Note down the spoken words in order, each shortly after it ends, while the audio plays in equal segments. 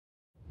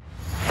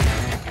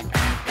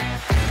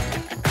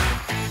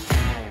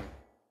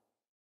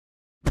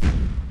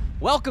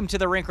Welcome to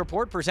the Rink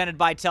Report presented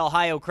by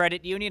Ohio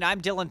Credit Union.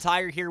 I'm Dylan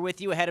Tyrer here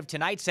with you ahead of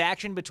tonight's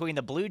action between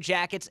the Blue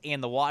Jackets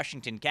and the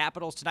Washington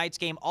Capitals. Tonight's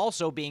game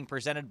also being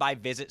presented by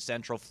Visit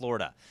Central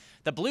Florida.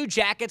 The Blue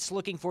Jackets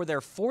looking for their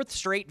fourth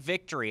straight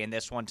victory in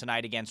this one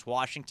tonight against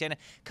Washington,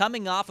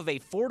 coming off of a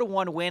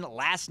 4-1 win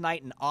last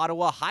night in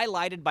Ottawa,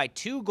 highlighted by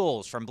 2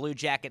 goals from Blue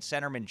Jacket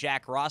centerman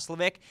Jack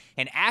Roslovic.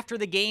 And after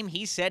the game,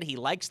 he said he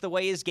likes the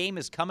way his game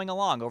is coming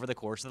along over the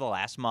course of the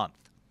last month.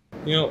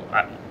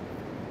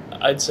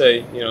 I'd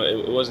say,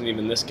 it wasn't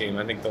even this game.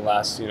 I think the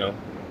last,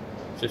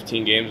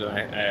 15 games, and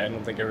I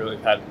don't think I really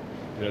had,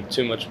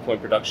 too much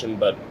point production,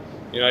 but,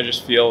 I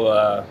just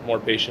feel more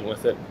patient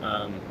with it,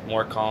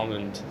 more calm,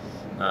 and,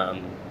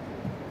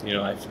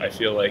 I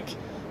feel like,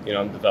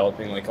 I'm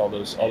developing like all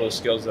those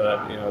skills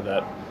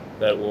that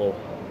that will,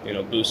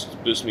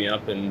 boost me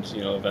up, and,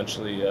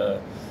 eventually,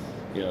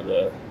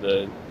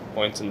 the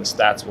points and the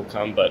stats will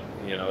come, but,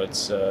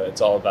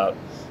 it's all about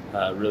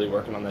really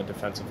working on that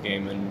defensive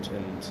game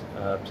and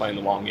playing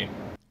the long game.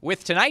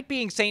 With tonight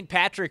being St.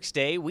 Patrick's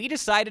Day, we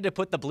decided to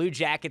put the Blue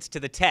Jackets to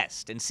the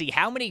test and see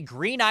how many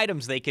green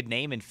items they could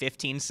name in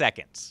 15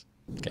 seconds.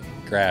 Okay,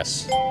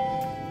 grass,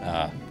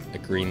 a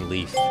green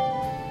leaf,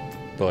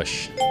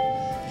 bush.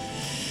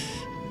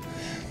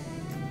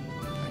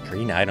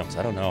 Green items,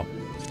 I don't know.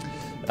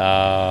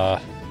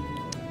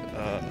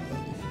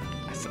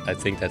 I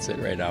think that's it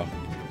right now.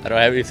 I don't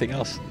have anything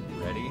else.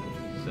 Ready,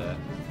 set,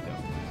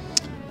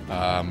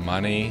 go.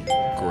 Money,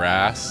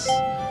 grass.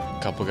 A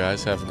couple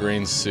guys have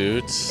green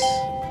suits.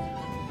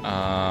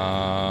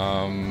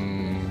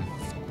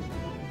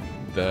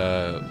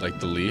 The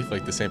leaf,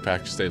 like the St.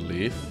 Patrick's Day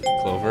leaf,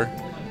 clover.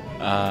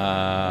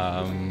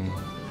 Time.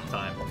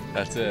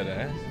 That's it,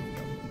 eh?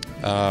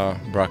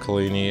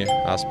 Broccolini,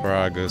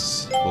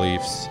 asparagus,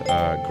 leaves,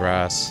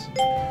 grass,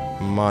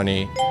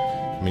 money,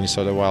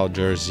 Minnesota Wild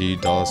jersey,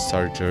 Dallas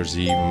Star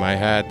jersey, my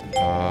hat,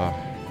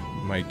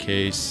 my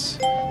case,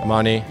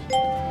 money.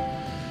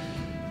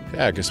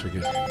 Yeah, I guess we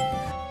could.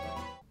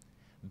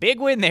 Big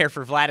win there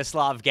for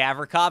Vladislav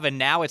Gavrikov, and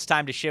now it's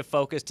time to shift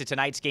focus to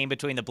tonight's game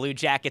between the Blue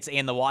Jackets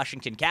and the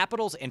Washington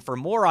Capitals. And for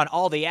more on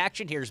all the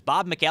action, here's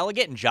Bob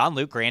McElligott and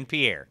Jean-Luc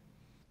Grandpierre.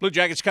 Blue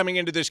Jackets coming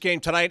into this game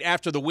tonight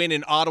after the win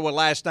in Ottawa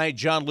last night.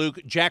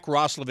 Jean-Luc, Jack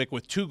Roslovic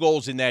with 2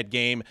 goals in that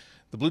game.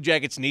 The Blue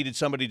Jackets needed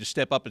somebody to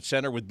step up at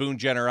center with Boone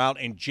Jenner out,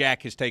 and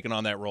Jack has taken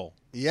on that role.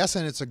 Yes,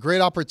 and it's a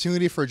great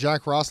opportunity for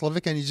Jack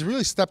Roslovic, and he's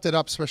really stepped it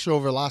up, especially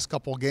over the last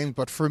couple of games.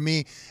 But for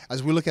me,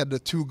 as we look at the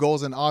 2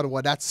 goals in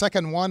Ottawa, that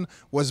second one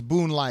was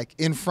Boone-like,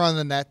 in front of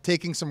the net,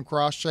 taking some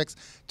cross-checks,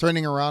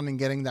 turning around and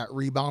getting that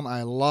rebound.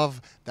 I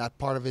love that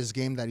part of his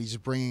game that he's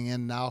bringing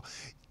in now.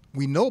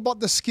 We know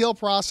about the skill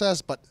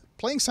process, but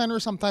playing center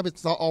sometimes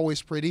it's not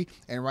always pretty,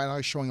 and right now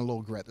he's showing a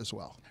little grit as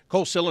well.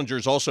 Cole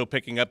Sillinger's also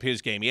picking up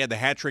his game. He had the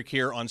hat trick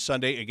here on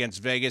Sunday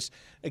against Vegas.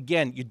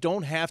 Again, you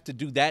don't have to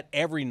do that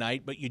every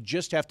night, but you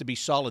just have to be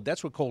solid.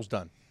 That's what Cole's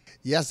done.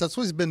 Yes, that's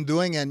what he's been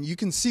doing, and you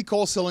can see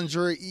Cole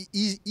Sillinger.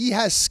 He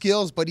has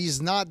skills, but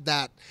he's not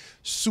that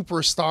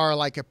superstar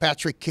like a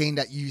Patrick Kane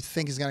that you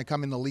think is going to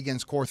come in the league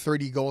and score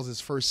 30 goals his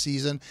first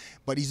season.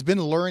 But he's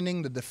been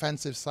learning the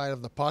defensive side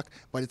of the puck,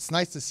 but it's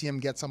nice to see him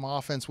get some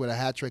offense with a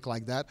hat trick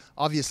like that.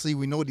 Obviously,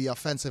 we know the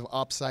offensive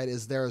upside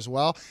is there as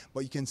well, but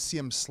you can see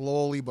him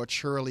slowly but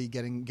surely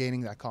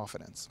gaining that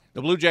confidence.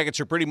 The Blue Jackets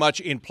are pretty much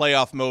in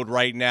playoff mode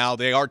right now.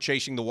 They are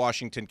chasing the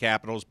Washington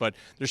Capitals, but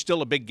there's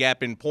still a big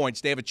gap in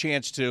points. They have a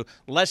chance to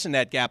lessen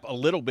that gap a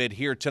little bit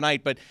here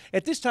tonight. But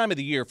at this time of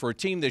the year, for a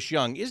team this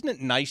young, isn't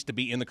it nice to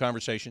be in the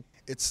conversation?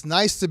 It's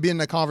nice to be in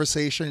the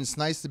conversation. It's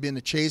nice to be in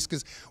the chase,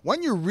 because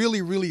when you're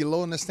really, really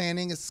low in the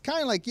standing, it's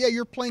kind of like, yeah,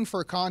 you're playing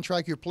for a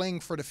contract, you're playing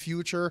for the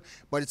future,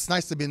 but it's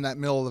nice to be in that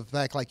middle of the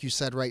pack, like you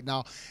said right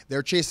now.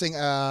 They're chasing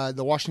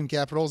the Washington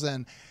Capitals,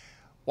 and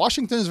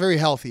Washington is very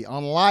healthy.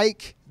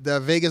 Unlike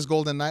the Vegas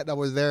Golden Knight that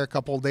was there a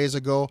couple of days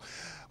ago,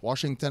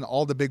 Washington,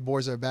 all the big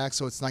boys are back,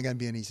 so it's not going to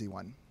be an easy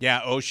one.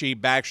 Yeah, Oshie,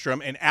 Backstrom,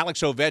 and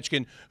Alex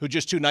Ovechkin, who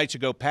just 2 nights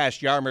ago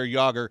passed Jaromir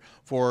Jagr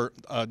for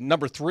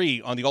number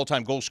 3 on the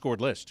all-time goal scored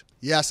list.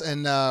 Yes,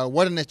 and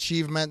what an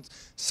achievement.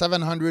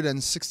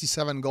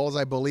 767 goals,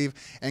 I believe.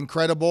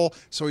 Incredible.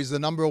 So he's the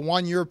number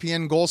 1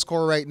 European goal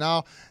scorer right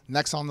now.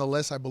 Next on the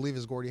list, I believe,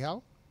 is Gordie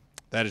Howe.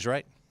 That is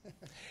right.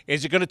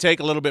 Is it going to take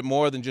a little bit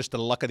more than just the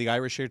luck of the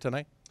Irish here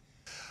tonight?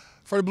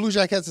 For the Blue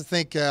Jackets to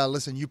think,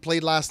 listen, you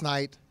played last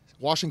night.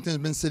 Washington's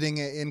been sitting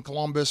in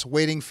Columbus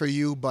waiting for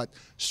you, but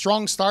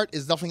strong start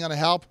is definitely going to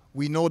help.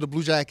 We know the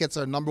Blue Jackets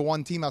are number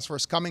 1 team as far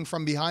as coming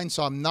from behind,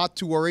 so I'm not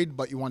too worried,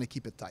 but you want to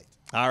keep it tight.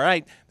 All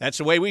right. That's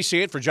the way we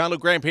see it. For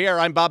Jean-Luc Grandpierre,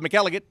 I'm Bob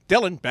McElligott.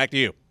 Dylan, back to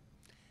you.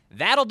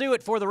 That'll do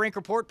it for the Rink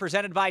Report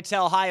presented by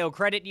Ohio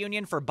Credit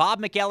Union. For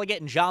Bob McElligott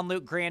and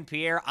Jean-Luc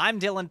Grandpierre, I'm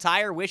Dylan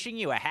Tyrer, wishing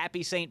you a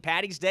happy St.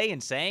 Paddy's Day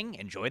and saying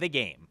enjoy the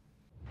game.